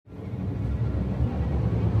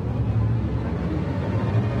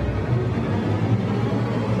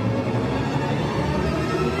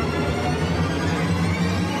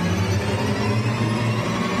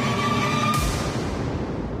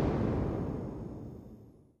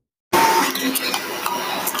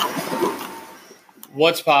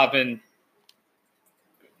What's poppin',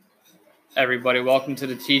 everybody? Welcome to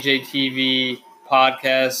the TJAY TV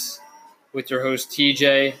podcast with your host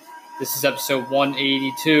TJ. This is episode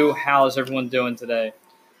 182. How is everyone doing today?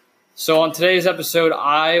 So on today's episode,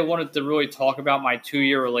 I wanted to really talk about my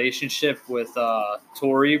 2-year relationship with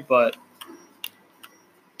Tori, but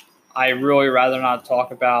I really rather not talk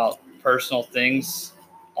about personal things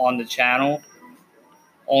on the channel,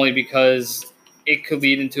 only because it could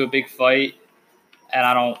lead into a big fight, and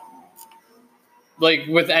I don't like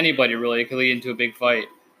with anybody really. It could lead into a big fight,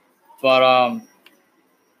 but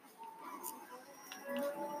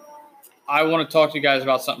I want to talk to you guys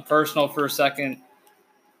about something personal for a second,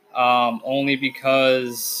 only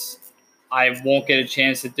because I won't get a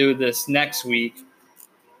chance to do this next week.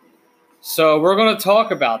 So we're going to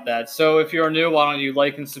talk about that. So if you're new, why don't you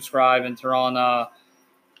like and subscribe and turn on,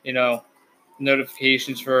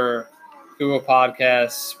 notifications for Google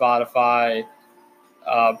Podcasts, Spotify,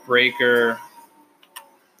 Breaker,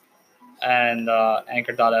 and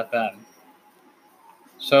Anchor.fm.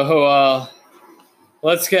 So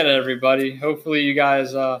let's get it, everybody. Hopefully you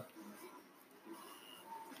guys,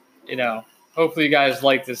 hopefully you guys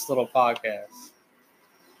like this little podcast.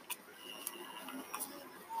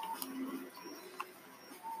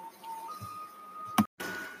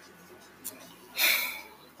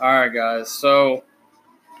 All right, guys. So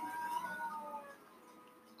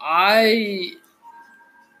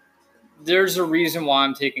there's a reason why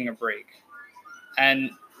I'm taking a break,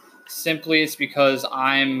 and simply it's because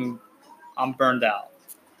I'm burned out.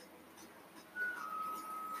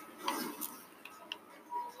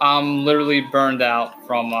 I'm literally burned out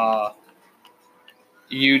from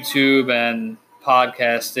YouTube and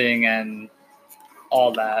podcasting and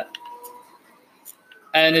all that.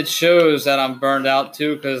 And it shows that I'm burned out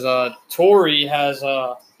too, because Tori has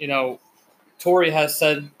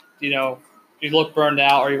said, you look burned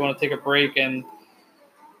out or you want to take a break, and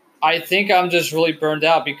I think I'm just really burned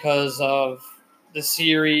out because of the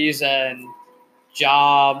series and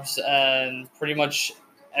jobs and pretty much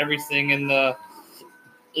everything in the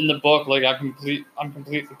book. Like I'm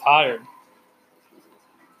completely tired.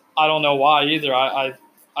 I don't know why either. I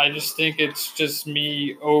just think it's just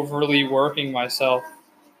me overly working myself,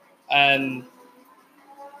 and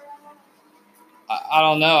I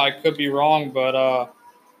don't know. I could be wrong, but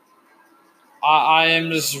I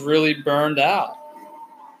am just really burned out.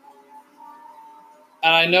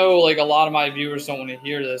 And I know like a lot of my viewers don't want to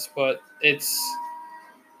hear this, but it's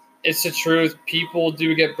the truth. People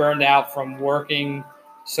do get burned out from working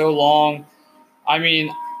so long. I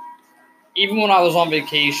mean, even when I was on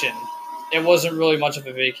vacation, it wasn't really much of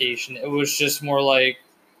a vacation. It was just more like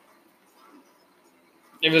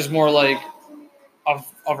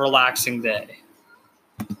a relaxing day.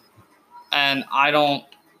 And I don't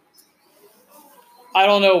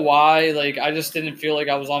know why. Like, I just didn't feel like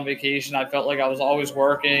I was on vacation. I felt like I was always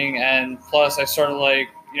working. And plus, I started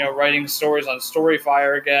writing stories on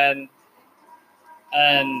Storyfire again.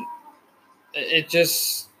 And it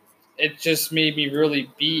just made me really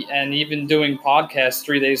beat. And even doing podcasts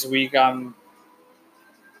 3 days a week, I'm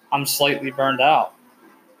slightly burned out.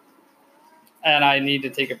 And I need to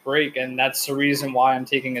take a break. And that's the reason why I'm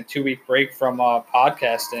taking a 2-week break from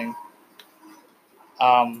podcasting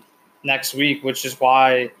next week, which is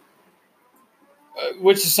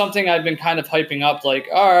something I've been kind of hyping up. Like,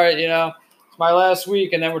 all right, it's my last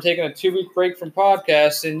week, and then we're taking a 2-week break from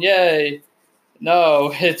podcasting. Yay.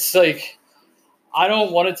 No, it's like, I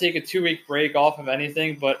don't want to take a 2-week break off of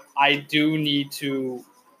anything, but I do need to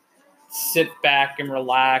sit back and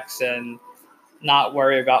relax and not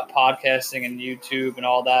worry about podcasting and YouTube and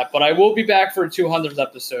all that. But I will be back for a 200th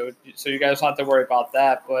episode, so you guys don't have to worry about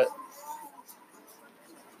that. But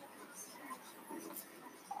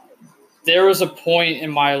there was a point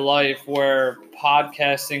in my life where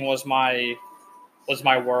podcasting was my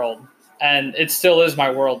world, and it still is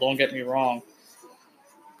my world. Don't get me wrong.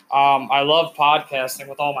 I love podcasting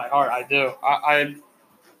with all my heart. I do. I'm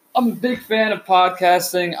a big fan of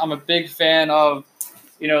podcasting. I'm a big fan of,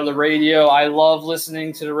 the radio. I love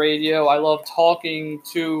listening to the radio. I love talking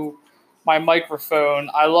to my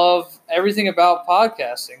microphone. I love everything about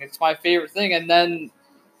podcasting. It's my favorite thing. And then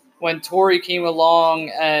when Tori came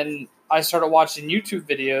along and I started watching YouTube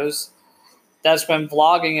videos, that's when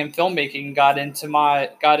vlogging and filmmaking got in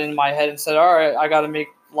my head and said, all right, I got to make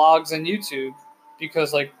vlogs on YouTube,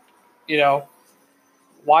 because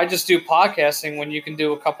why just do podcasting when you can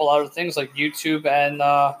do a couple other things like YouTube and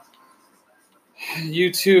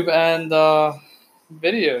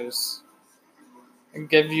videos, and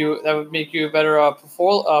that would make you a better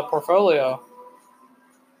portfolio.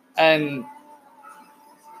 And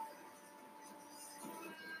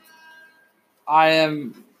I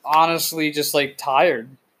am honestly just like tired.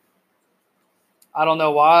 I don't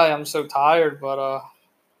know why I'm so tired, but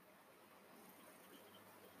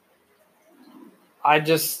I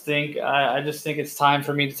just think it's time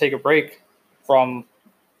for me to take a break from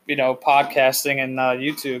podcasting and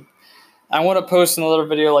YouTube. I want to post another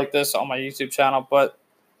video like this on my YouTube channel, but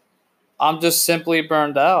I'm just simply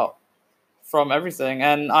burned out from everything,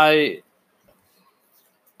 and I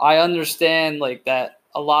understand like that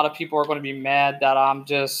a lot of people are going to be mad that I'm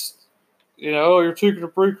just oh, you're taking a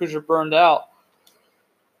break because you're burned out.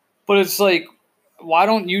 But it's like, why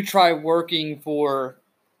don't you try working for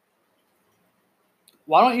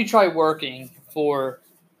why don't you try working for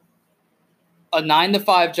a 9 to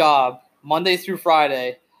 5 job Monday through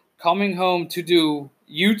Friday, coming home to do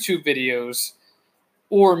YouTube videos,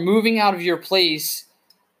 or moving out of your place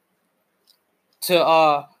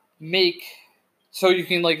to make so you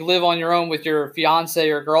can like live on your own with your fiance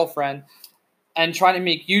or girlfriend, and try to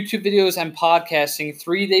make YouTube videos and podcasting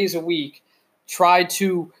 3 days a week. Try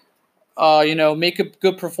to make a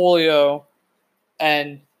good portfolio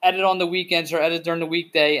and edit on the weekends or edit during the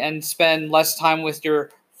weekday and spend less time with your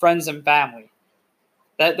friends and family.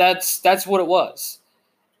 That's what it was.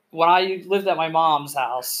 When I lived at my mom's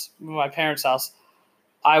house, my parents' house,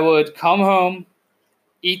 I would come home,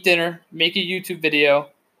 eat dinner, make a YouTube video,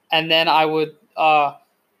 and then I would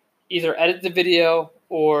either edit the video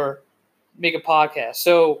or make a podcast.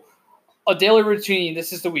 So a daily routine,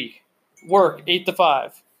 this is the week. Work 8 to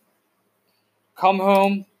 5. Come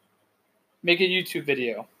home, make a YouTube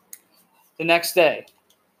video. The next day,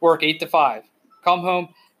 work 8 to 5. Come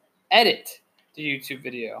home, edit the YouTube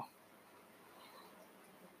video.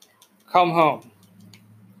 Come home,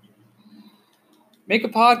 make a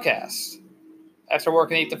podcast after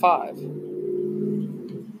working 8 to 5.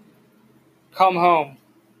 Come home,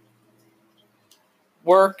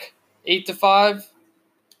 work 8 to 5,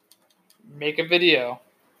 make a video.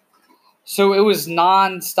 So it was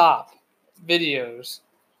non-stop videos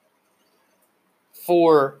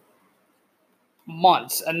for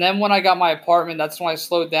months. And then when I got my apartment, that's when I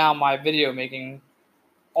slowed down my video making,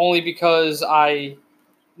 only because I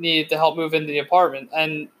needed to help move into the apartment.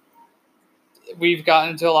 And we've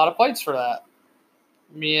gotten into a lot of fights for that,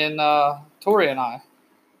 me and Tori and I.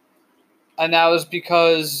 And that was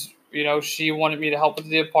because, she wanted me to help with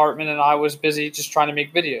the apartment and I was busy just trying to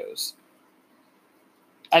make videos.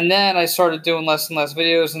 And then I started doing less and less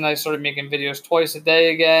videos, and I started making videos twice a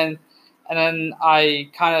day again. And then I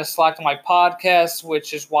kind of slacked on my podcast,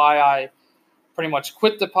 which is why I pretty much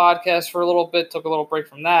quit the podcast for a little bit, took a little break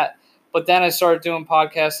from that. But then I started doing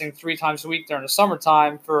podcasting 3 times a week during the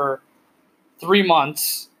summertime for 3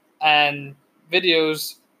 months, and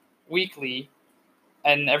videos weekly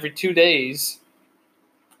and every 2 days.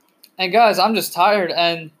 And guys, I'm just tired,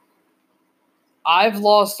 and I've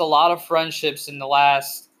lost a lot of friendships in the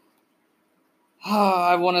last,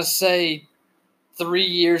 I want to say, 3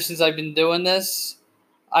 years since I've been doing this.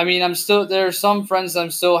 I mean, there are some friends that I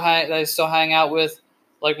still hang out with,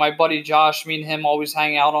 like my buddy Josh. Me and him always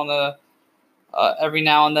hang out on a every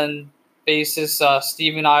now and then basis.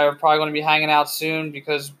 Steve and I are probably going to be hanging out soon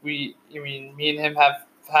because me and him have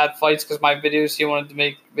had fights because my videos. He wanted to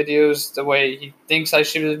make videos the way he thinks I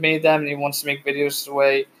should have made them, and he wants to make videos the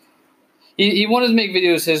way he wanted to make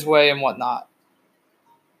videos his way and whatnot.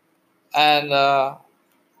 And I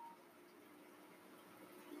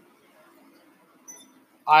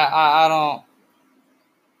don't.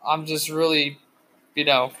 I'm just really, beat.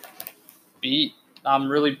 I'm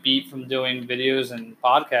really beat from doing videos and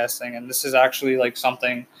podcasting, and this is actually like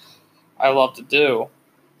something I love to do.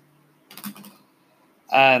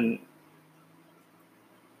 And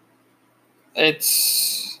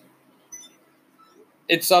it's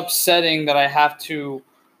upsetting that I have to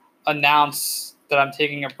announce that I'm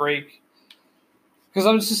taking a break because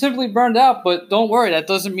I'm just simply burned out. But don't worry, that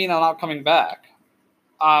doesn't mean I'm not coming back.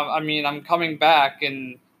 I'm coming back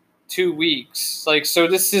in 2 weeks. So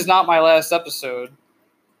this is not my last episode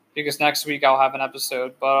because next week I'll have an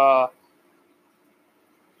episode. But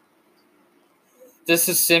this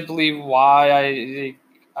is simply why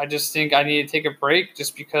I just think I need to take a break,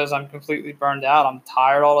 just because I'm completely burned out. I'm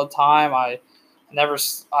tired all the time. I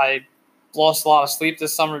lost a lot of sleep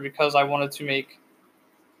this summer because I wanted to make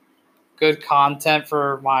good content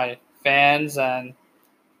for my fans, and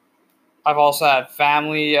I've also had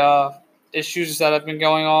family issues that have been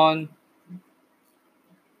going on,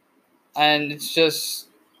 and it's just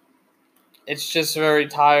very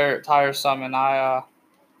tiresome, and I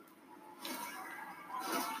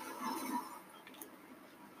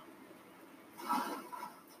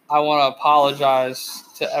want to apologize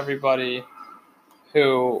to everybody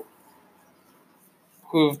who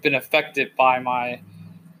who've been affected by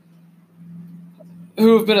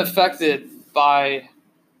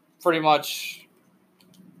pretty much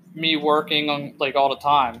me working on like all the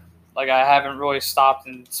time. Like I haven't really stopped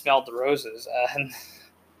and smelled the roses, and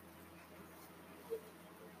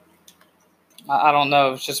I don't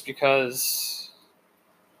know. It's just because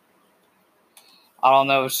I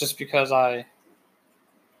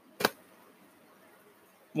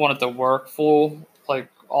wanted to work full like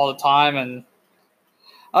all the time, and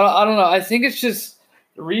I don't know. I think it's just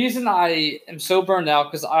the reason I am so burned out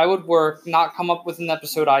because I would work, not come up with an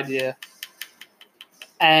episode idea,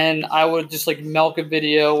 and I would just like milk a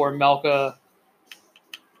video or milk a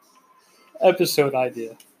episode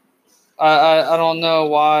idea. I don't know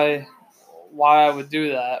why I would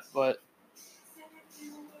do that, but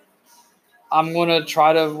I'm gonna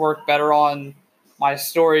try to work better on my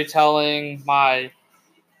storytelling, my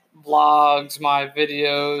vlogs, my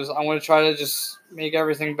videos. I'm gonna try to just make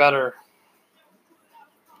everything better.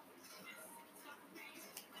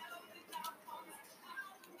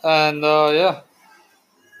 And yeah.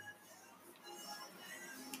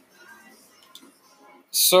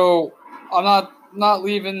 So I'm not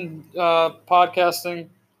leaving podcasting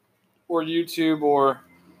or YouTube or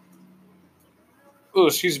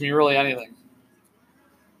really anything.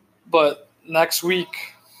 But next week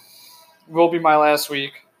will be my last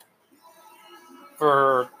week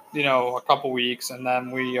for a couple weeks, and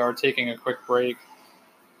then we are taking a quick break.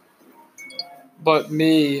 But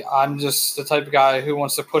me, I'm just the type of guy who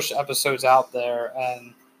wants to push episodes out there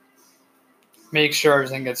and make sure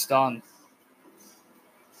everything gets done.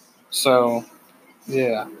 So,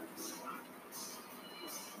 yeah.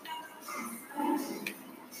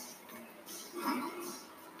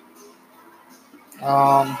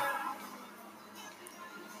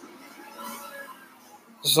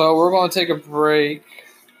 So we're going to take a break,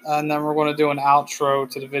 and then we're going to do an outro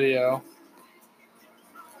to the video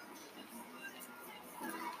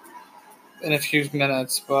in a few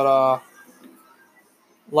minutes. But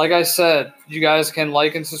like I said, you guys can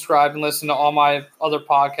like and subscribe and listen to all my other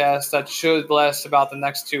podcasts that should last about the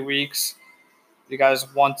next 2 weeks if you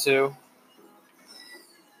guys want to.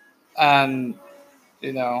 And,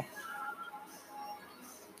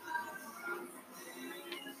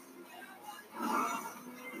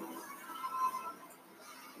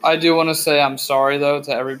 I do want to say I'm sorry, though,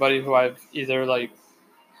 to everybody who I've either,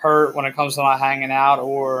 hurt when it comes to not hanging out,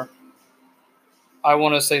 or I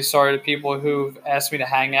want to say sorry to people who've asked me to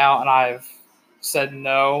hang out and I've said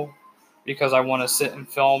no because I want to sit and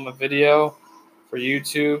film a video for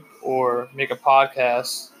YouTube or make a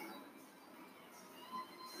podcast.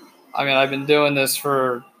 I mean, I've been doing this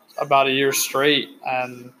for about a year straight,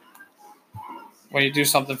 and when you do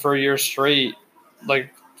something for a year straight,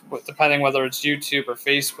 depending whether it's YouTube or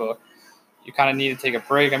Facebook, you kind of need to take a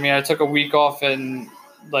break. I mean, I took a week off in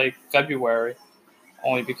February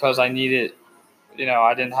only because I needed,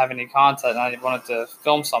 I didn't have any content and I wanted to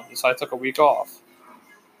film something, so I took a week off.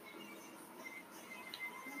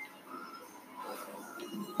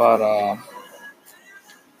 But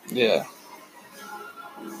yeah.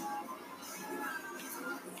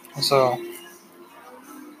 So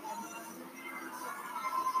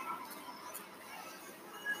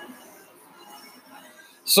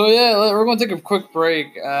yeah, we're going to take a quick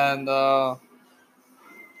break, and yeah,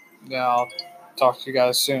 I'll talk to you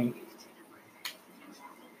guys soon.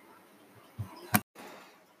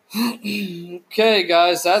 Okay,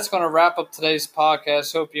 guys, that's going to wrap up today's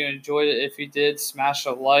podcast. Hope you enjoyed it. If you did, smash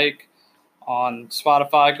a like on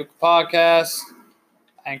Spotify, Google Podcasts,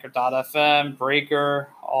 Anchor.fm, Breaker,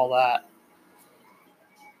 all that.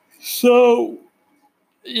 So,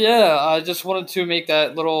 yeah, I just wanted to make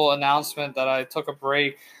that little announcement that I took a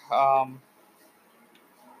break,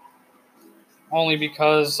 only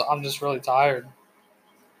because I'm just really tired.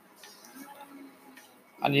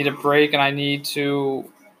 I need a break, and I need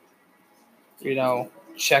to,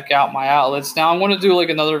 check out my outlets. Now, I'm going to do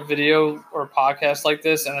another video or podcast like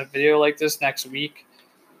this and a video like this next week,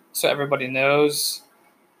 so everybody knows.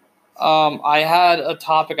 I had a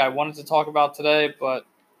topic I wanted to talk about today, but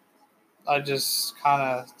I just kind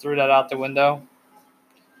of threw that out the window.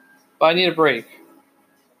 But I need a break.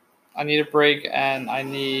 And I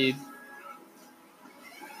need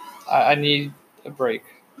a break.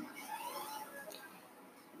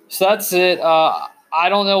 So that's it. I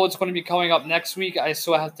don't know what's going to be coming up next week. I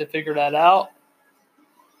still have to figure that out.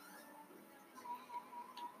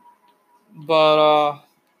 But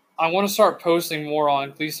I want to start posting more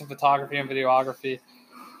on Gleason Photography and Videography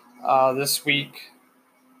this week,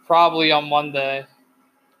 probably on Monday.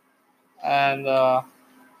 And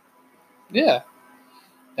yeah.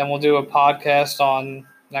 Then we'll do a podcast on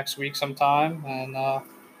next week sometime and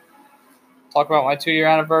talk about my 2-year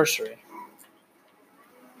anniversary.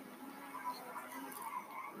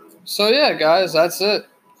 So yeah, guys, that's it.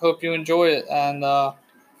 Hope you enjoy it, and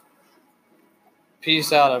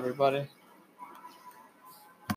peace out, everybody.